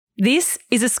This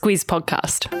is a Squiz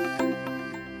podcast.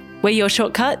 We're your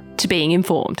shortcut to being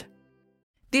informed.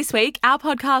 This week, our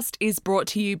podcast is brought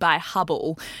to you by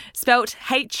Hubbl, spelt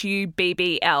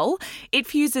Hubbl. It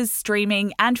fuses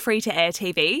streaming and free-to-air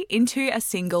TV into a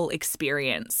single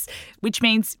experience, which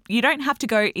means you don't have to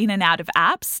go in and out of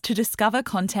apps to discover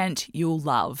content you'll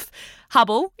love.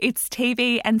 Hubbl, it's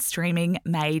TV and streaming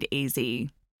made easy.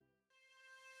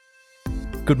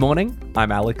 Good morning,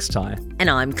 I'm Alex Ty. And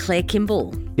I'm Claire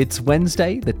Kimball. It's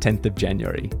Wednesday, the 10th of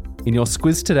January. In your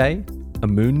Squiz today, a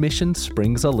moon mission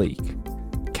springs a leak,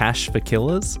 cash for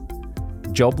killers,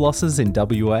 job losses in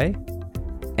WA,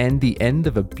 and the end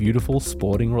of a beautiful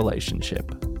sporting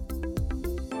relationship.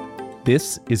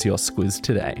 This is your Squiz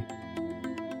today.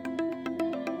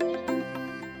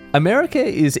 America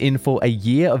is in for a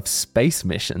year of space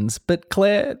missions, but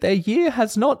Claire, their year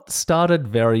has not started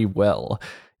very well.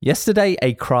 Yesterday,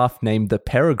 a craft named the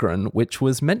Peregrine, which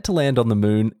was meant to land on the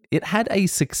moon, it had a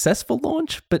successful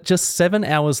launch, but just 7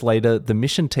 hours later, the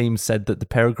mission team said that the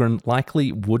Peregrine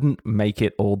likely wouldn't make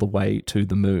it all the way to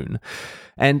the moon.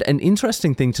 And an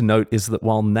interesting thing to note is that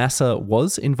while NASA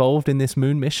was involved in this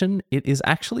moon mission, it is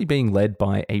actually being led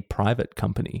by a private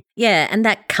company. Yeah, and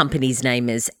that company's name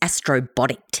is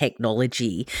Astrobotic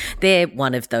Technology. They're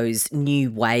one of those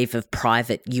new wave of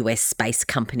private US space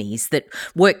companies that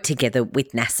work together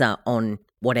with NASA on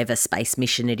whatever space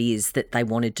mission it is that they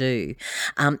want to do.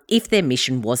 If their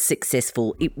mission was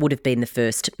successful, it would have been the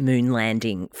first moon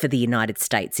landing for the United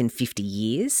States in 50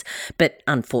 years. But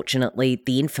unfortunately,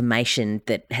 the information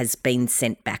that has been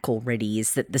sent back already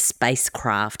is that the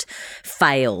spacecraft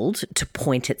failed to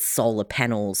point its solar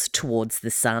panels towards the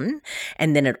sun.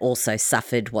 And then it also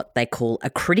suffered what they call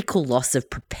a critical loss of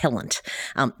propellant.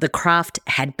 The craft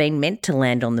had been meant to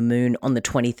land on the moon on the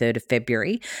 23rd of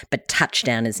February, but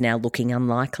touchdown is now looking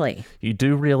unlikely. You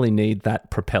do really need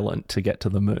that propellant to get to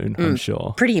the moon, I'm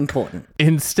sure. Pretty important.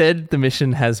 Instead, the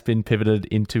mission has been pivoted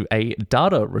into a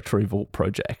data retrieval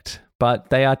project.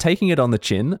 But they are taking it on the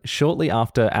chin. Shortly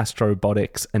after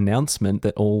Astrobotic's announcement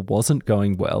that all wasn't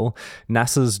going well,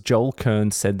 NASA's Joel Kern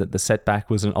said that the setback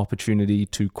was an opportunity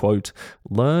to, quote,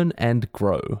 learn and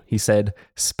grow. He said,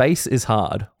 space is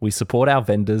hard. We support our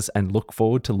vendors and look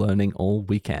forward to learning all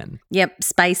we can. Yep,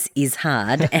 space is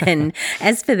hard. And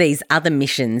as for these other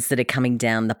missions that are coming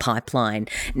down the pipeline,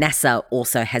 NASA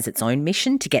also has its own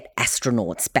mission to get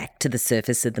astronauts back to the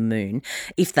surface of the moon.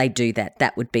 If they do that,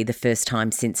 that would be the first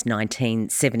time since 1972.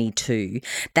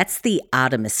 That's the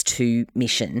Artemis II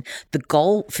mission. The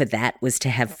goal for that was to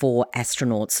have 4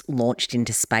 astronauts launched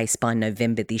into space by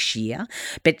November this year,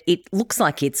 but it looks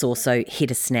like it's also hit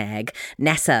a snag.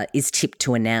 NASA is tipped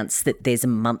to announce that there's a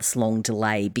months-long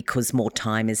delay because more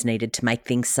time is needed to make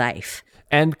things safe.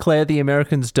 And Claire, the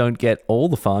Americans don't get all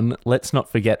the fun. Let's not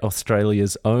forget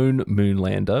Australia's own moon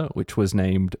lander, which was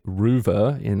named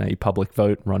Rover in a public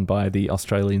vote run by the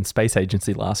Australian Space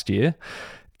Agency last year.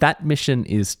 That mission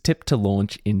is tipped to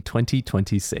launch in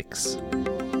 2026.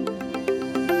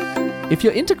 If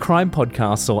you're into crime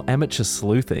podcasts or amateur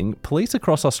sleuthing, police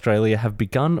across Australia have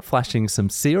begun flashing some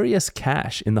serious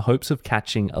cash in the hopes of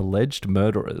catching alleged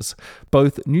murderers.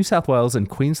 Both New South Wales and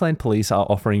Queensland police are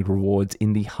offering rewards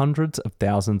in the hundreds of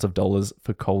thousands of dollars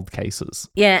for cold cases.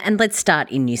 Yeah, and let's start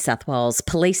in New South Wales.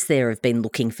 Police there have been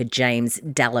looking for James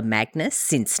Dallamagnus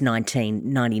since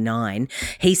 1999.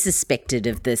 He's suspected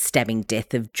of the stabbing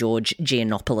death of George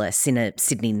Giannopoulos in a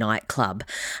Sydney nightclub.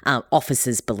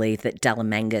 Officers believe that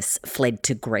Dallamagnus fled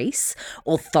to Greece.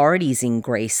 Authorities in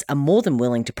Greece are more than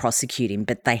willing to prosecute him,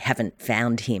 but they haven't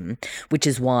found him, which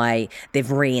is why they've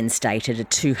reinstated a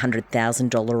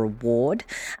 $200,000 reward.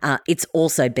 It's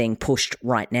also being pushed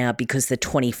right now because the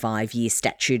 25-year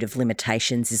statute of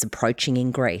limitations is approaching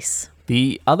in Greece.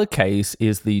 The other case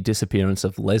is the disappearance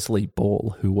of Leslie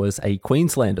Ball, who was a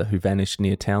Queenslander who vanished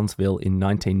near Townsville in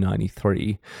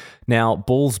 1993. Now,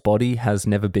 Ball's body has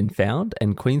never been found,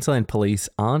 and Queensland police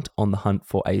aren't on the hunt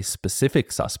for a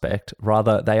specific suspect.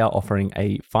 Rather, they are offering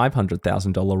a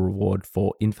 $500,000 reward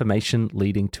for information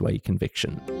leading to a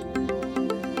conviction.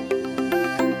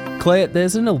 Claire,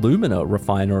 there's an alumina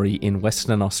refinery in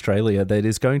Western Australia that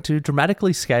is going to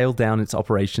dramatically scale down its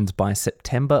operations by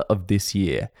September of this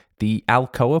year. The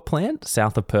Alcoa plant,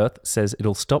 south of Perth, says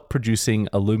it'll stop producing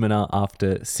alumina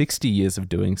after 60 years of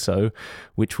doing so,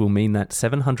 which will mean that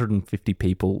 750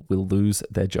 people will lose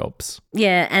their jobs.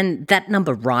 Yeah, and that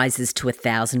number rises to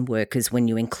 1,000 workers when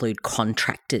you include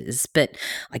contractors. But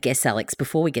I guess, Alex,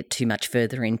 before we get too much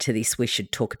further into this, we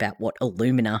should talk about what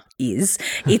alumina is.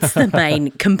 It's the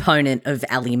main component of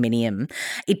aluminium.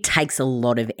 It takes a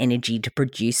lot of energy to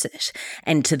produce it.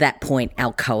 And to that point,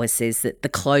 Alcoa says that the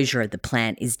closure of the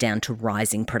plant is down down to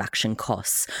rising production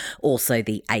costs. Also,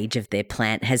 the age of their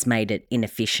plant has made it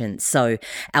inefficient. So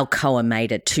Alcoa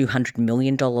made a $200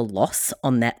 million loss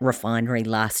on that refinery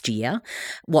last year.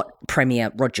 What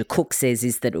Premier Roger Cook says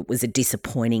is that it was a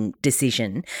disappointing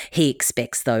decision. He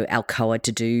expects, though, Alcoa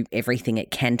to do everything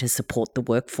it can to support the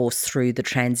workforce through the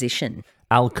transition.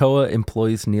 Alcoa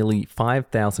employs nearly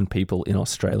 5,000 people in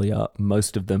Australia,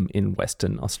 most of them in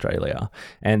Western Australia.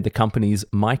 And the company's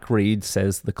Mike Reed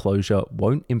says the closure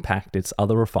won't impact its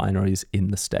other refineries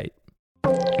in the state.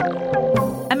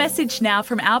 A message now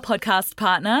from our podcast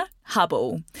partner,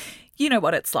 Hubble. You know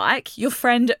what it's like. Your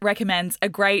friend recommends a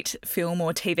great film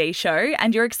or TV show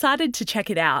and you're excited to check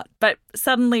it out, but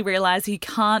suddenly realise you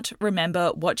can't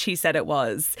remember what she said it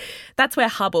was. That's where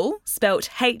Hubble, spelt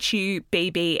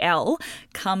Hubbl,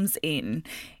 comes in.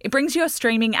 It brings your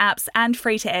streaming apps and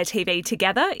free-to-air TV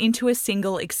together into a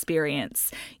single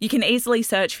experience. You can easily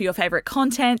search for your favourite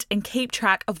content and keep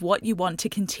track of what you want to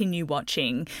continue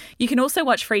watching. You can also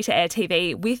watch free-to-air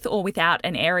TV with or without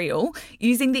an aerial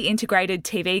using the integrated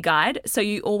TV guide, so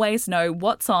you always know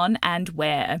what's on and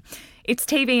where. It's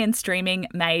TV and streaming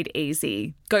made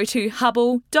easy. Go to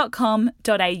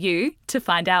hubble.com.au to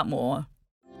find out more.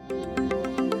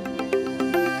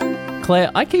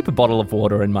 Claire, I keep a bottle of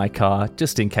water in my car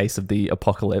just in case of the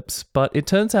apocalypse, but it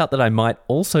turns out that I might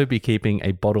also be keeping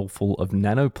a bottle full of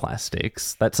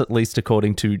nanoplastics. That's at least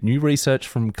according to new research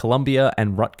from Columbia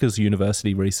and Rutgers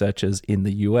University researchers in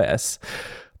the US.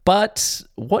 But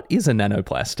what is a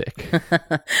nanoplastic?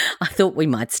 I thought we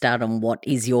might start on what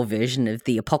is your version of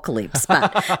the apocalypse,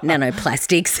 but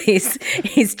nanoplastics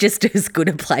is just as good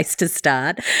a place to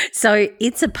start. So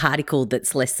it's a particle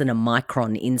that's less than a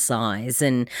micron in size.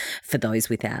 And for those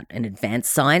without an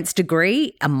advanced science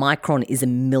degree, a micron is a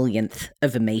millionth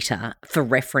of a metre. For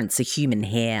reference, a human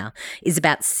hair is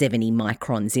about 70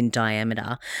 microns in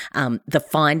diameter. The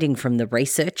finding from the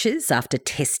researchers after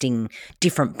testing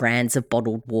different brands of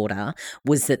bottled water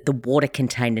was that the water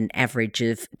contained an average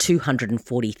of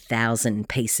 240,000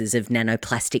 pieces of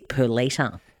nanoplastic per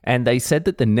litre. And they said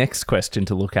that the next question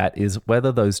to look at is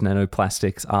whether those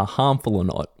nanoplastics are harmful or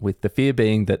not, with the fear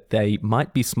being that they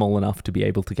might be small enough to be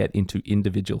able to get into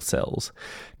individual cells.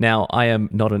 Now, I am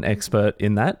not an expert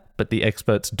in that, but the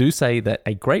experts do say that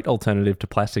a great alternative to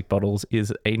plastic bottles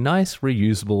is a nice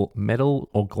reusable metal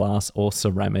or glass or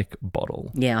ceramic bottle.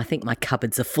 Yeah, I think my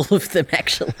cupboards are full of them,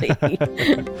 actually.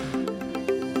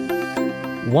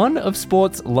 One of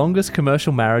sport's longest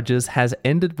commercial marriages has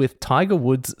ended with Tiger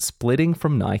Woods splitting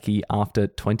from Nike after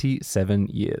 27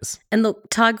 years. And look,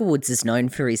 Tiger Woods is known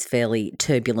for his fairly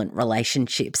turbulent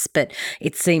relationships, but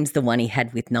it seems the one he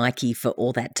had with Nike for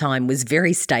all that time was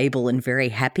very stable and very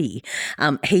happy.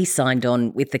 He signed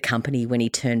on with the company when he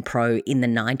turned pro in the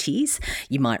 90s.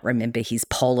 You might remember his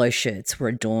polo shirts were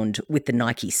adorned with the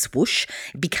Nike swoosh.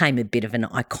 It became a bit of an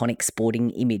iconic sporting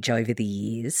image over the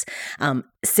years.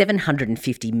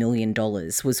 $750 million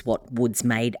was what Woods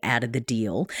made out of the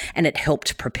deal, and it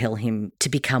helped propel him to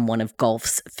become one of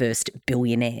golf's first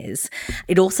billionaires.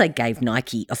 It also gave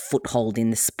Nike a foothold in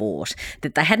the sport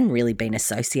that they hadn't really been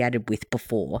associated with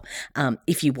before.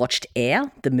 If you watched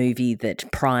Air, the movie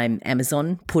that Prime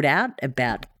Amazon put out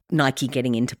about Nike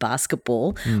getting into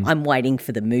basketball, I'm waiting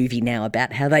for the movie now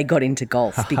about how they got into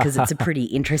golf because it's a pretty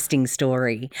interesting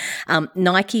story.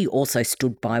 Nike also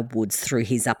stood by Woods through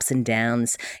his ups and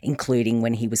downs, including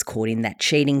when he was caught in that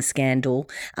cheating scandal,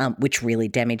 which really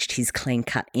damaged his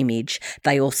clean-cut image.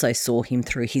 They also saw him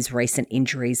through his recent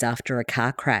injuries after a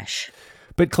car crash.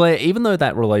 But Claire, even though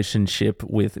that relationship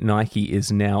with Nike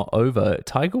is now over,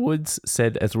 Tiger Woods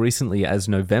said as recently as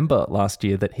November last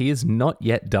year that he is not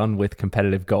yet done with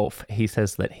competitive golf. He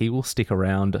says that he will stick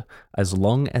around as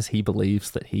long as he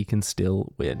believes that he can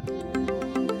still win.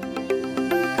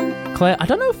 Claire, I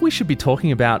don't know if we should be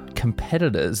talking about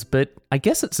competitors, but I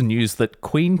guess it's news that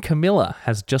Queen Camilla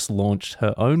has just launched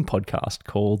her own podcast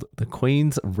called The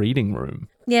Queen's Reading Room.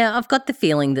 Yeah, I've got the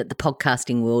feeling that the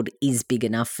podcasting world is big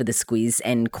enough for the Squiz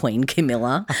and Queen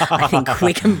Camilla. I think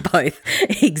we can both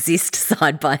exist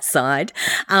side by side.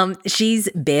 She's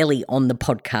barely on the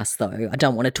podcast, though. I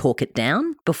don't want to talk it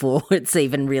down before it's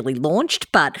even really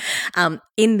launched. But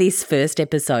in this first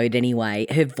episode anyway,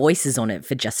 her voice is on it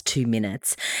for just 2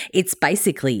 minutes. It's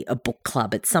basically a book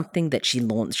club. It's something that she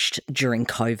launched during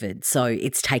COVID. So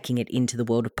it's taking it into the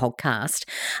world of podcast.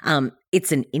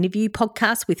 It's an interview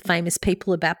podcast with famous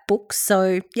people about books.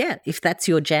 So, yeah, if that's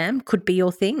your jam, could be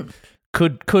your thing.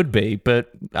 Could be, but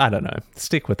I don't know.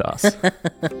 Stick with us.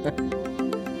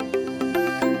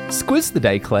 Squiz the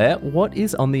day, Claire. What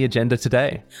is on the agenda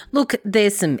today? Look,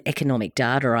 there's some economic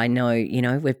data. I know,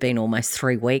 we've been almost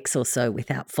 3 weeks or so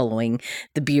without following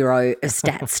the Bureau of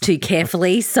Stats too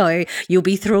carefully. So you'll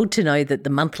be thrilled to know that the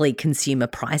monthly Consumer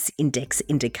Price Index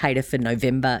indicator for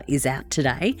November is out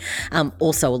today.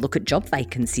 Also, a look at job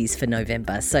vacancies for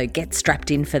November. So get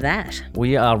strapped in for that.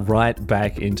 We are right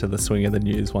back into the swing of the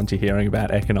news once you're hearing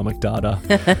about economic data.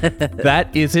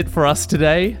 That is it for us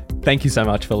today. Thank you so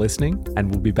much for listening,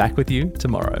 and we'll be back with you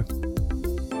tomorrow.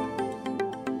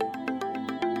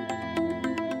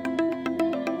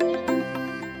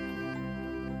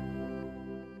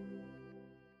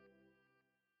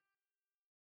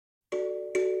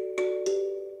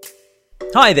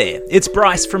 Hi there, it's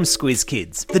Bryce from Squiz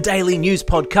Kids, the daily news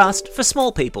podcast for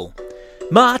small people.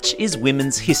 March is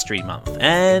Women's History Month,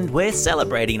 and we're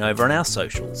celebrating over on our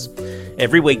socials.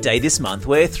 Every weekday this month,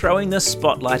 we're throwing the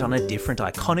spotlight on a different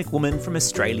iconic woman from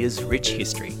Australia's rich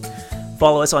history.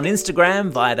 Follow us on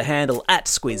Instagram via the handle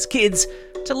 @SquizKids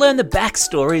to learn the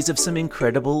backstories of some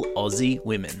incredible Aussie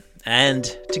women,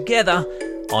 and together,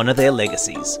 honour their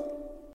legacies.